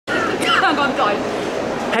I'm gonna die.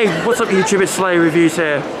 Hey, what's up YouTube, it's Slayer Reviews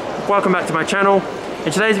here. Welcome back to my channel.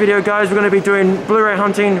 In today's video guys, we're going to be doing Blu-ray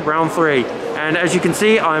hunting round 3. And as you can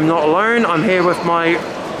see, I'm not alone. I'm here with my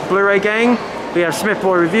Blu-ray gang. We have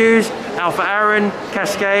SMITHBOI Reviews, Alpha Aaron,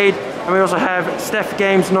 Cascade, and we also have Steph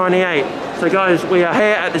Games 98. So guys, we are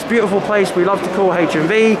here at this beautiful place we love to call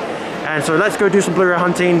HMV. And so let's go do some Blu-ray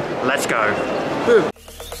hunting. Let's go. Boom.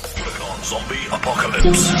 Click on Zombie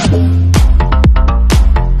Apocalypse.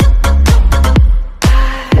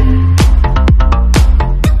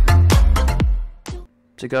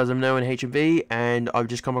 So guys, I'm now in HMV and I've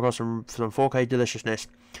just come across some 4K Deliciousness.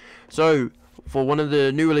 So, for one of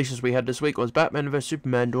the new releases we had this week was Batman vs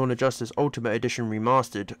Superman Dawn of Justice Ultimate Edition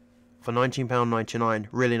Remastered for £19.99.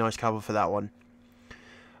 Really nice cover for that one.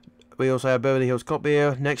 We also have Beverly Hills Cop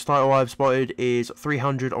here. Next title I've spotted is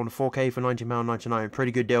 300 on 4K for £19.99.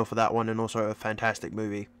 Pretty good deal for that one, and also a fantastic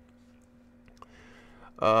movie.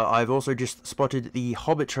 I've also just spotted the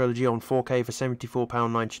Hobbit trilogy on 4K for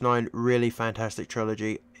 £74.99. Really fantastic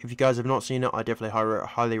trilogy. If you guys have not seen it, I definitely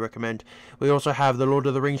highly recommend. We also have the Lord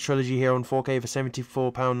of the Rings trilogy here on 4K for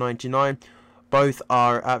 £74.99. Both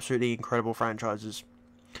are absolutely incredible franchises.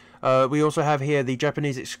 We also have here the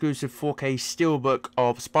Japanese exclusive 4K Steelbook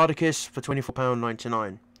of Spartacus for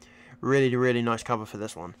 £24.99. Really nice cover for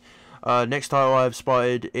this one. Next title I've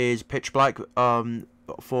spotted is Pitch Black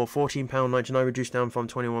for £14.99, reduced down from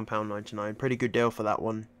 £21.99. Pretty good deal for that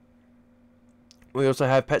one. We also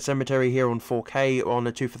have Pet Sematary here on 4K on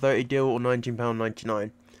a 2 for 30 deal, or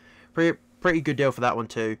 £19.99. Pretty good deal for that one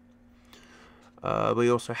too. We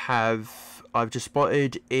also have, I've just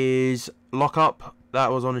spotted, is Lock Up.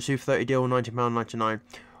 That was on a 2 for 30 deal, £19.99.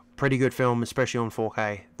 Pretty good film, especially on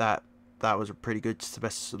 4K. That was a pretty good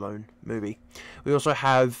Sylvester Stallone movie. We also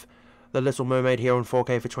have The Little Mermaid here on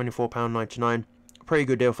 4K for £24.99. Pretty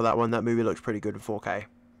good deal for that one. That movie looks pretty good in 4K.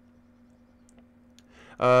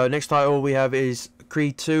 Next title we have is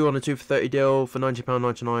Creed 2 on a 2 for 30 deal for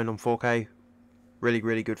 £90.99 on 4K.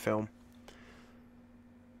 Really good film.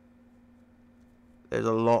 There's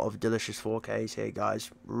a lot of delicious 4Ks here, guys.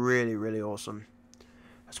 Really awesome.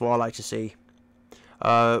 That's what I like to see.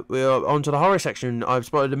 We're on to the horror section. I've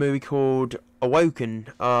spotted a movie called Awoken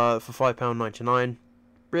for £5.99.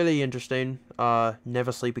 Really interesting.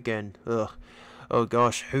 Never Sleep Again. Ugh. Oh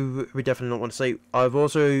gosh, who we definitely don't want to sleep. I've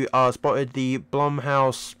also spotted the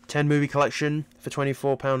Blumhouse 10 movie collection for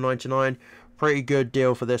 £24.99. Pretty good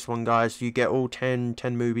deal for this one, guys. You get all 10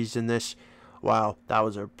 movies in this. Wow, that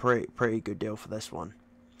was a pretty good deal for this one.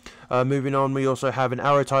 Moving on, we also have an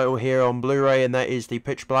Arrow title here on Blu-ray, and that is the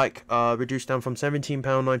Pitch Black, reduced down from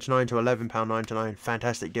 £17.99 to £11.99.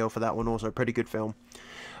 Fantastic deal for that one, also pretty good film.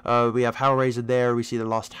 We have Hellraiser there, we see The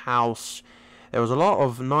Lost House. There was a lot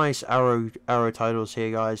of nice Arrow titles here,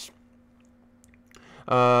 guys.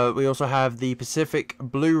 We also have the Pacific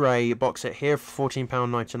Blu-ray box set here for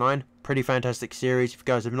 £14.99. Pretty fantastic series. If you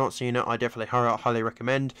guys have not seen it, I definitely highly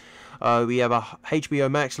recommend. We have a HBO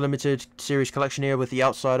Max limited series collection here with The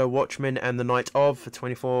Outsider, Watchmen, and The Night Of for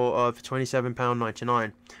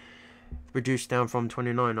 £27.99. Reduced down from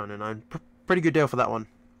 £29.99. Pretty good deal for that one.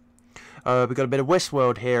 We got a bit of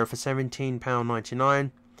Westworld here for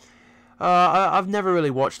 £17.99. I've never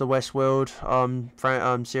really watched the Westworld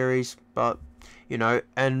series, but you know,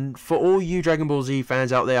 and for all you Dragon Ball Z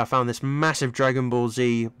fans out there, I found this massive Dragon Ball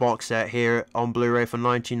Z box set here on Blu-ray for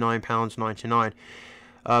 £99.99.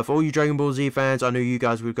 For all you Dragon Ball Z fans, I know you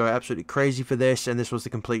guys would go absolutely crazy for this, and this was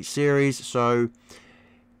the complete series. So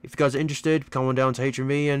if you guys are interested, come on down to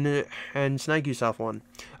HMV and snag yourself one.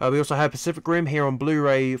 We also have Pacific Rim here on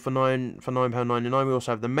Blu-ray for £9.99. We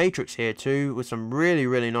also have The Matrix here too, with some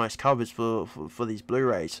really nice covers for these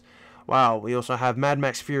Blu-rays. Wow. We also have Mad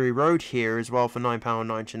Max Fury Road here as well for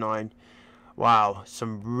 £9.99. Wow,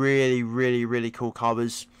 some really cool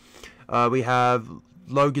covers. We have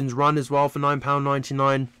Logan's Run as well for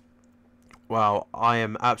 £9.99. Wow, I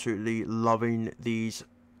am absolutely loving these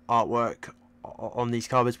artwork on these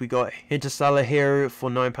covers. We got Interstellar here for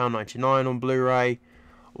 £9.99 on Blu-ray.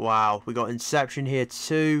 Wow, we got Inception here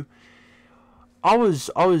too. I was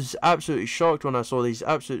absolutely shocked when I saw these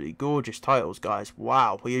absolutely gorgeous titles, guys.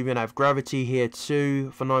 Wow, we even have Gravity here too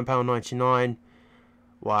for £9.99.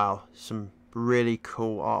 Wow, some really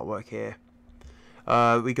cool artwork here.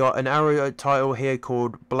 We got an Arrow title here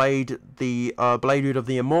called Blade, the Bladewood of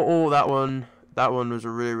the Immortal. That one was a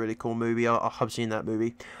really cool movie. I have seen that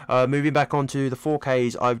movie. Moving back onto the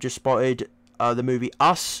 4Ks, I've just spotted the movie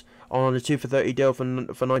Us on a 2 for 30 deal for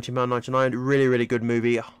 £19.99. Really good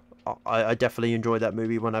movie. I definitely enjoyed that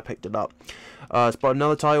movie when I picked it up. Spotted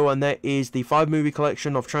another title, and that is the 5 movie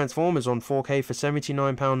collection of Transformers on 4K for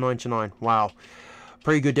 £79.99. Wow.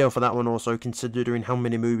 Pretty good deal for that one also, considering how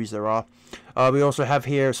many movies there are. We also have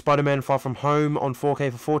here Spider-Man Far From Home on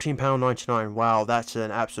 4K for £14.99. Wow, that's an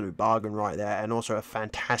absolute bargain right there, and also a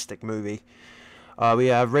fantastic movie. We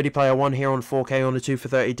have Ready Player One here on 4K on the 2 for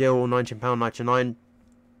 30 deal, or £19.99.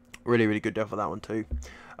 Really, really good deal for that one too.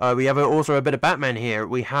 We have also a bit of Batman here.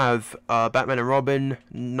 We have Batman and Robin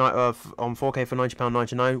on 4K for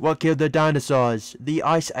 £90.99. What Killed the Dinosaurs? The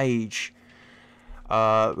Ice Age.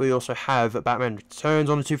 We also have Batman Returns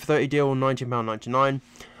on the 2 for 30 deal on £19.99.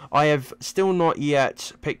 I have still not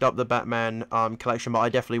yet picked up the Batman collection, but I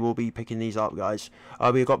definitely will be picking these up, guys.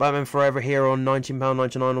 We've got Batman Forever here on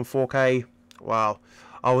 £19.99 on 4K. Wow,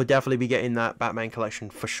 I will definitely be getting that Batman collection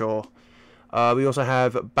for sure. We also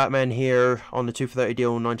have Batman here on the 2 for 30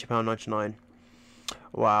 deal on £90.99.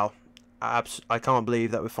 Wow, I can't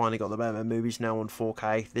believe that we've finally got the Batman movies now on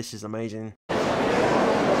 4K. This is amazing.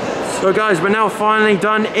 So guys, we're now finally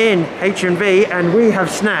done in HMV, and we have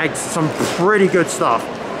snagged some pretty good stuff.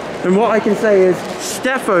 And what I can say is,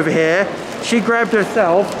 Steph over here, she grabbed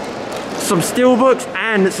herself some Steelbooks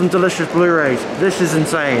and some delicious Blu-rays. This is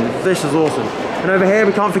insane. This is awesome. And over here,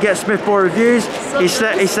 we can't forget SMITHBOI Reviews. He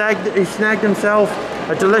snagged himself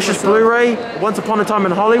a delicious Blu-ray, Once Upon a Time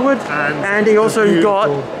in Hollywood. And he also got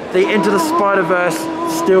the Into the Spider-Verse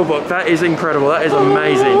Steelbook. That is incredible. That is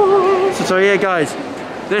amazing. So yeah, guys.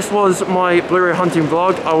 This was my Blu-ray hunting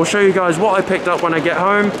vlog. I will show you guys what I picked up when I get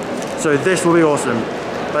home. So this will be awesome.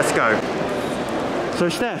 Let's go. So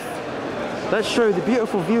Steph, let's show the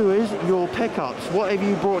beautiful viewers your pickups. What have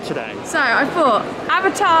you brought today? So I bought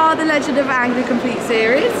Avatar, The Legend of Aang, the complete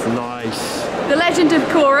series. Nice. The Legend of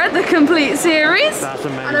Korra, the complete series. That's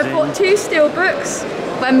amazing. And I bought 2 Steelbooks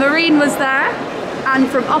when Marine was there, and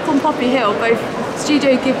from Up on Poppy Hill, both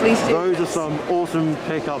Studio Ghibli studios. Those are some awesome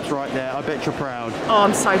pickups right there. I bet you're proud. Oh,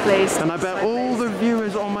 I'm so pleased. And I bet all the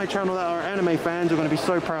viewers on my channel that are anime fans are going to be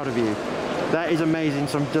so proud of you. That is amazing.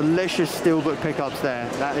 Some delicious Steelbook pickups there.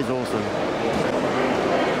 That is awesome.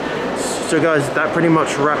 So guys, that pretty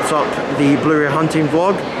much wraps up the Blu-ray hunting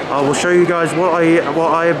vlog. I will show you guys what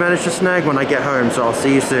I have managed to snag when I get home, so I'll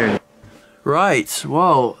see you soon. Right,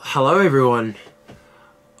 well, hello everyone.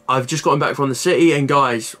 I've just gotten back from the city, and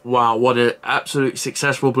guys, wow, what an absolute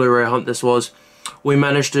successful Blu-ray hunt this was. We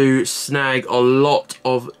managed to snag a lot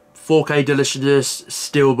of 4K Deliciousness,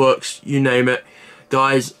 Steelbooks, you name it.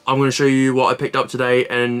 Guys, I'm going to show you what I picked up today,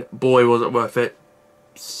 and boy was it worth it.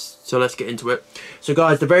 So let's get into it. So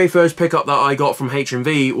guys, the very first pickup that I got from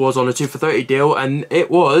HMV was on a 2 for 30 deal, and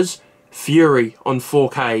it was Fury on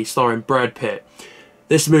 4K starring Brad Pitt.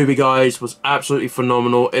 This movie, guys, was absolutely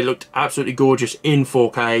phenomenal. It looked absolutely gorgeous in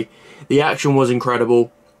 4K. The action was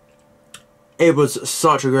incredible. It was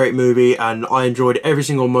such a great movie, and I enjoyed every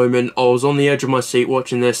single moment. I was on the edge of my seat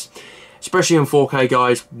watching this, especially in 4K,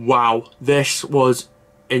 guys. Wow, this was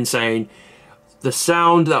insane. The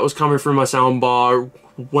sound that was coming through my soundbar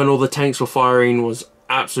when all the tanks were firing was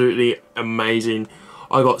absolutely amazing.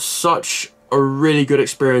 I got such a really good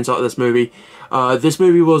experience out of this movie. This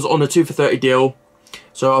movie was on a 2 for 30 deal.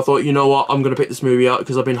 So I thought, you know what, I'm going to pick this movie up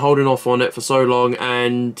because I've been holding off on it for so long,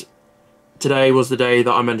 and today was the day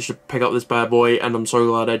that I managed to pick up this bad boy, and I'm so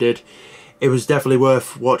glad I did. It was definitely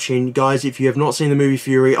worth watching. Guys, if you have not seen the movie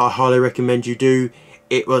Fury, I highly recommend you do.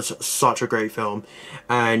 It was such a great film,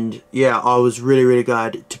 and yeah, I was really, really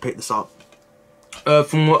glad to pick this up.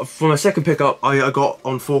 For my second pickup I got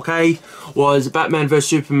on 4K was Batman vs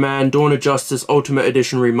Superman Dawn of Justice Ultimate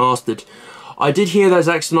Edition Remastered. I did hear that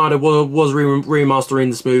Zack Snyder was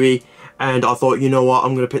remastering this movie, and I thought, you know what,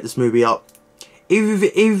 I'm going to pick this movie up.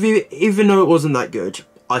 Even though it wasn't that good,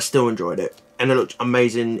 I still enjoyed it, and it looked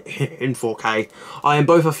amazing in 4K. I am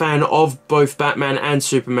both a fan of both Batman and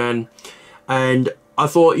Superman, and I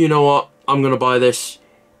thought, you know what, I'm going to buy this.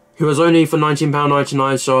 It was only for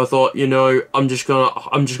 £19.99, so I thought, you know, I'm just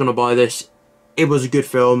gonna buy this. It was a good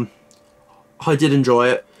film. I did enjoy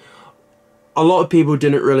it. A lot of people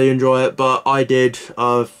didn't really enjoy it, but I did,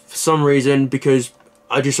 for some reason, because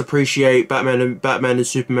I just appreciate Batman and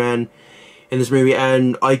Superman in this movie,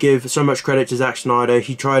 and I give so much credit to Zack Snyder.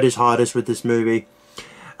 He tried his hardest with this movie,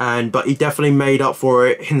 but he definitely made up for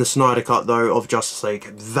it in the Snyder Cut, though, of Justice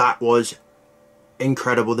League. That was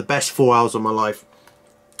incredible. The best 4 hours of my life.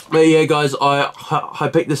 But yeah, guys, I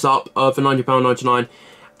picked this up for £90.99,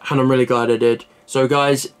 and I'm really glad I did. So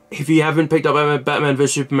guys, if you haven't picked up Batman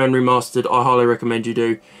vs Superman Remastered, I highly recommend you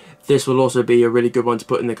do. This will also be a really good one to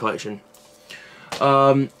put in the collection.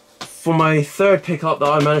 For my third pickup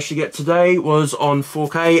that I managed to get today was on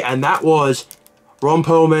 4K, and that was Ron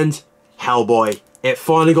Perlman's Hellboy. It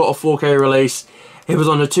finally got a 4K release. It was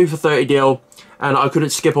on a 2 for 30 deal, and I couldn't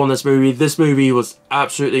skip on this movie. This movie was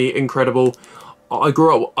absolutely incredible. I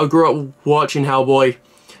grew up watching Hellboy,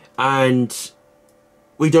 and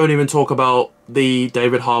we don't even talk about the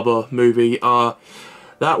David Harbour movie.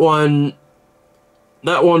 That one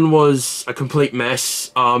was a complete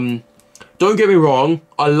mess. Don't get me wrong,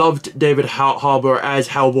 I loved David Harbour as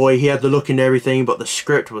Hellboy. He had the look and everything, but the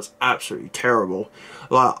script was absolutely terrible.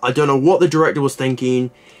 Like, I don't know what the director was thinking.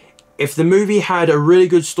 If the movie had a really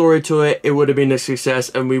good story to it, it would have been a success,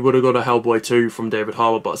 and we would have got a Hellboy 2 from David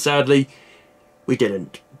Harbour. But sadly, we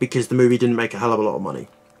didn't, because the movie didn't make a hell of a lot of money.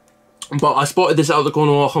 But I spotted this out of the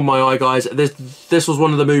corner of my eye, guys. This was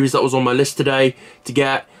one of the movies that was on my list today to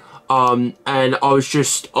get. And I was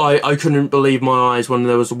just, I couldn't believe my eyes when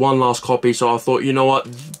there was one last copy. So I thought, you know what,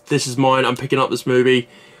 this is mine. I'm picking up this movie.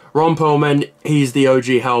 Ron Perlman, he's the OG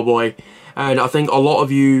Hellboy. And I think a lot of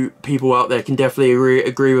you people out there can definitely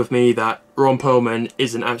agree with me that Ron Perlman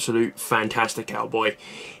is an absolute fantastic Hellboy.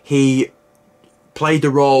 He played the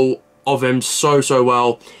role of him so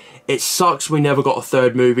well. It sucks we never got a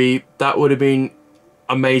third movie. That would have been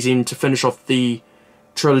amazing to finish off the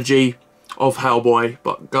trilogy of Hellboy.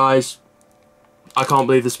 But guys, I can't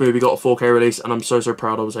believe this movie got a 4K release, and I'm so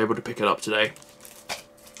proud I was able to pick it up today.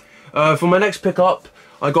 For my next pickup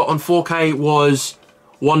I got on 4K was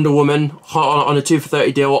Wonder Woman on a 2 for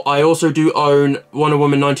 30 deal. I also do own Wonder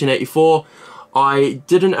Woman 1984. I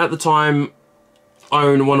didn't at the time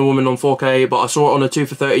own Wonder Woman on 4K, but I saw it on a 2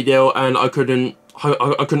 for 30 deal, and I couldn't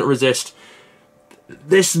resist.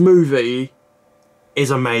 This movie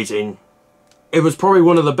is amazing. It was probably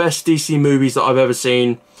one of the best DC movies that I've ever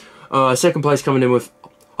seen. Second place coming in with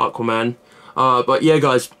Aquaman. But yeah,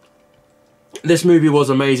 guys, this movie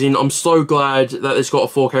was amazing. I'm so glad that it's got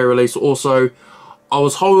a 4K release. Also, I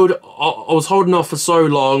was holding off for so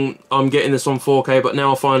long. I'm getting this on 4K, but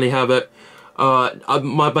now I finally have it.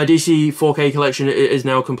 My DC 4K collection is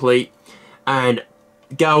now complete, and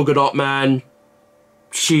Gal Gadot, man,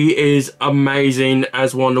 she is amazing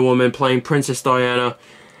as Wonder Woman, playing Princess Diana,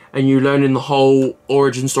 and you learning the whole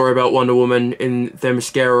origin story about Wonder Woman in their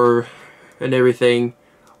mascara and everything.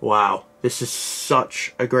 Wow, this is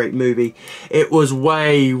such a great movie. It was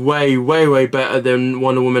way better than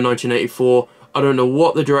Wonder Woman 1984. I don't know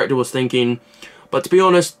what the director was thinking, but to be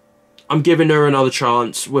honest, I'm giving her another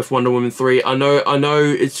chance with Wonder Woman 3. I know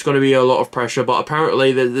it's going to be a lot of pressure, but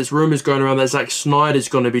apparently there's rumours going around that Zack Snyder's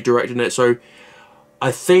going to be directing it, so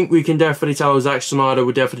I think we can definitely tell Zack Snyder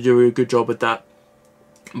would definitely do a good job with that.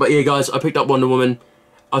 But yeah, guys, I picked up Wonder Woman.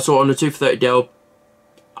 I saw it on a 2 for 30 deal,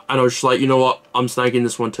 and I was just like, you know what, I'm snagging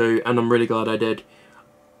this one too, and I'm really glad I did.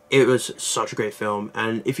 It was such a great film,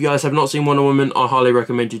 and if you guys have not seen Wonder Woman, I highly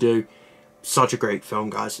recommend you do. Such a great film,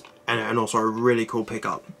 guys, and also a really cool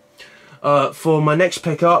pickup. For my next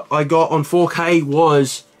pickup I got on 4K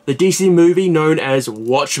was the DC movie known as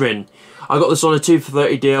Watchmen. I got this on a 2 for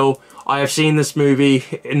 30 deal. I have seen this movie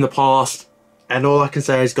in the past, and all I can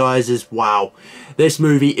say is, guys, is wow. This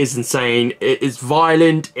movie is insane. It is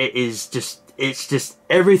violent. It's just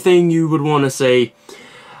everything you would want to see.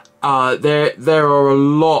 There are a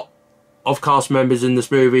lot of cast members in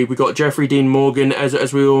this movie. We got Jeffrey Dean Morgan,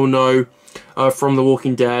 as we all know, from The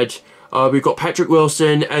Walking Dead. We've got Patrick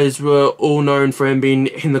Wilson, as we're all known for him being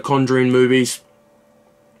in the Conjuring movies.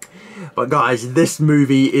 But guys, this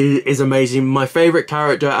movie is amazing. My favourite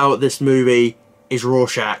character out of this movie is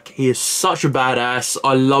Rorschach. He is such a badass.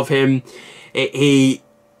 I love him. He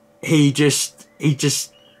just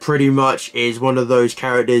pretty much is one of those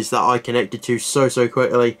characters that I connected to so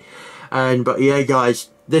quickly. But yeah, guys,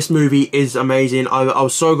 this movie is amazing. I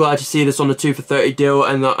was so glad to see this on the 2 for 30 deal,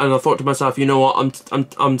 and I thought to myself, you know what,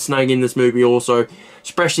 I'm snagging this movie also,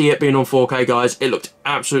 especially it being on 4K, guys. It looked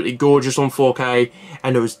absolutely gorgeous on 4K,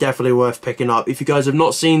 and it was definitely worth picking up. If you guys have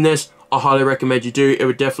not seen this, I highly recommend you do. It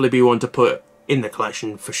would definitely be one to put in the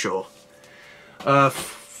collection for sure.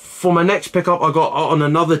 For my next pickup, I got on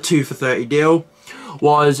another 2 for 30 deal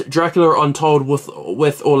was Dracula Untold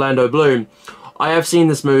with Orlando Bloom. I have seen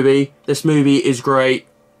this movie. This movie is great,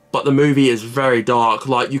 but the movie is very dark.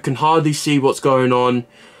 Like, you can hardly see what's going on.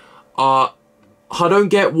 I don't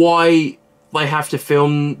get why they have to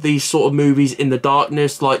film these sort of movies in the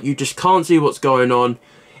darkness. Like, you just can't see what's going on.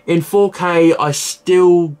 In 4K, I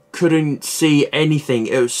still couldn't see anything.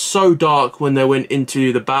 It was so dark when they went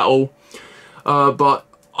into the battle. But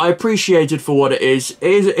I appreciate it for what it is.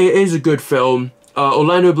 It is a good film.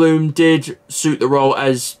 Orlando Bloom did suit the role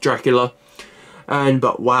as Dracula.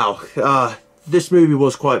 But wow, this movie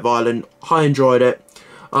was quite violent. I enjoyed it.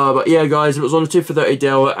 But yeah, guys, it was on a 2 for 30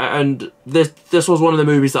 deal, and this was one of the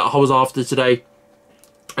movies that I was after today.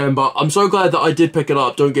 But I'm so glad that I did pick it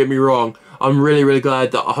up, don't get me wrong. I'm really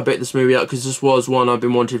glad that I picked this movie up, because this was one I've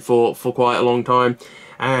been wanting for quite a long time.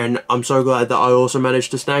 and I'm so glad that I also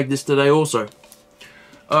managed to snag this today also.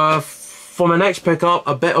 For my next pickup,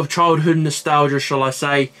 a bit of childhood nostalgia, shall I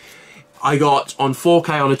say. I got on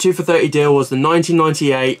 4K on a 2 for 30 deal was the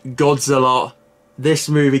 1998 Godzilla. This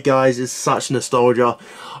movie, guys, is such nostalgia.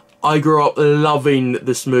 I grew up loving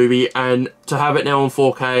this movie, and to have it now on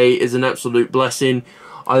 4K is an absolute blessing.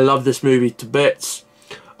 I love this movie to bits.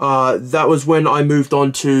 That was when I moved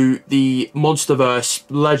on to the MonsterVerse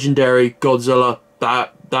legendary Godzilla.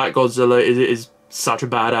 That Godzilla is such a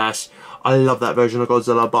badass. I love that version of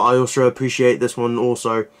Godzilla, but I also appreciate this one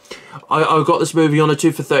also. I got this movie on a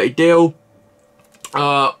 2 for 30 deal.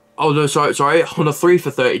 Oh no, sorry, on a 3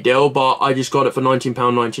 for 30 deal, but I just got it for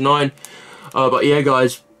 £19.99. But yeah,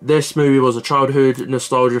 guys, this movie was a childhood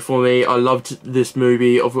nostalgia for me. I loved this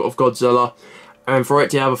movie of Godzilla, and for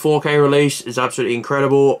it to have a 4K release is absolutely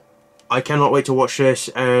incredible. I cannot wait to watch this,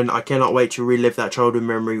 and I cannot wait to relive that childhood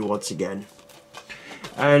memory once again.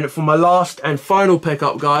 And for my last and final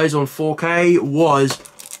pickup, guys, on 4K was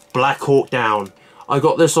Black Hawk Down. I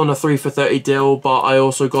got this on a 3 for 30 deal, but I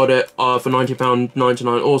also got it for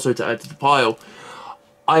 £19.99 also to add to the pile.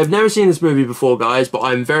 I have never seen this movie before, guys, but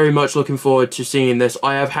I'm very much looking forward to seeing this.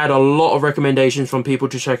 I have had a lot of recommendations from people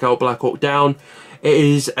to check out Black Hawk Down. It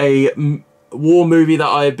is a war movie that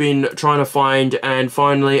I've been trying to find, and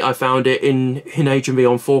finally I found it in HMV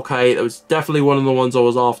on 4K. That was definitely one of the ones I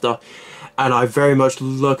was after, and I'm very much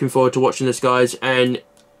looking forward to watching this, guys. And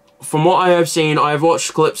from what I have seen, I have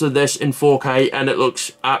watched clips of this in 4K, and it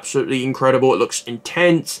looks absolutely incredible. It looks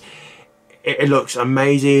intense. It looks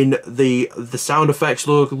amazing. The sound effects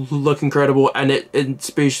look incredible, and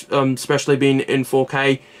especially being in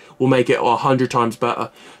 4K will make it 100 times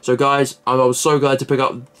better. So guys, I was so glad to pick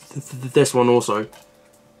up this one also.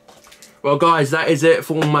 Well guys, that is it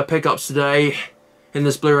for all my pickups today in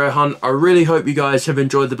this Blu-ray hunt. I really hope you guys have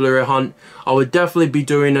enjoyed the Blu-ray hunt. I would definitely be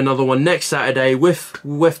doing another one next Saturday with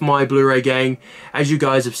my Blu-ray gang, as you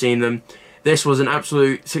guys have seen them. This was an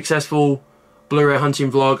absolute successful Blu-ray hunting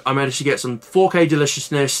vlog. I managed to get some 4K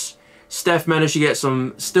Deliciousness. Steph managed to get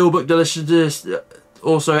some Steelbook Deliciousness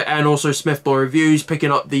also, and also SMITHBOI reviews,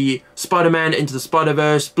 picking up the Spider-Man Into the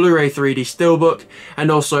Spider-Verse Blu-ray 3D Steelbook, and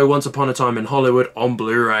also Once Upon a Time in Hollywood on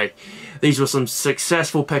Blu-ray. These were some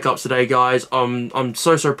successful pickups today, guys. I'm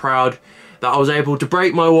so proud that I was able to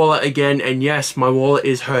break my wallet again, and yes, my wallet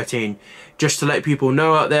is hurting. Just to let people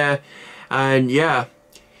know out there. And yeah,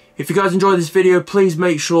 if you guys enjoyed this video, please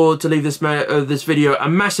make sure to leave this video a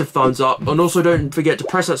massive thumbs up, and also don't forget to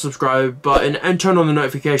press that subscribe button and turn on the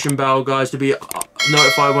notification bell, guys, to be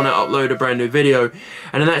notified when I upload a brand new video.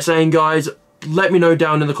 And in that saying, guys, let me know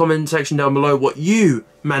down in the comment section down below what you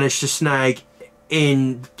managed to snag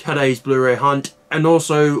in today's Blu-ray hunt, and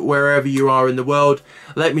also wherever you are in the world,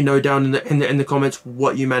 let me know down in the comments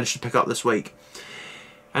what you managed to pick up this week.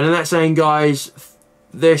 And in that saying, guys,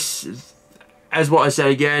 as what I said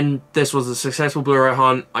again, this was a successful Blu-ray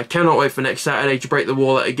hunt. I cannot wait for next Saturday to break the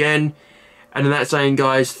wallet again. And in that saying,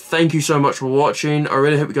 guys, thank you so much for watching. I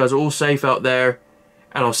really hope you guys are all safe out there,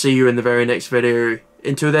 and I'll see you in the very next video.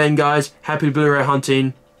 Until then, guys, happy Blu-ray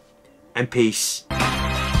hunting, and peace.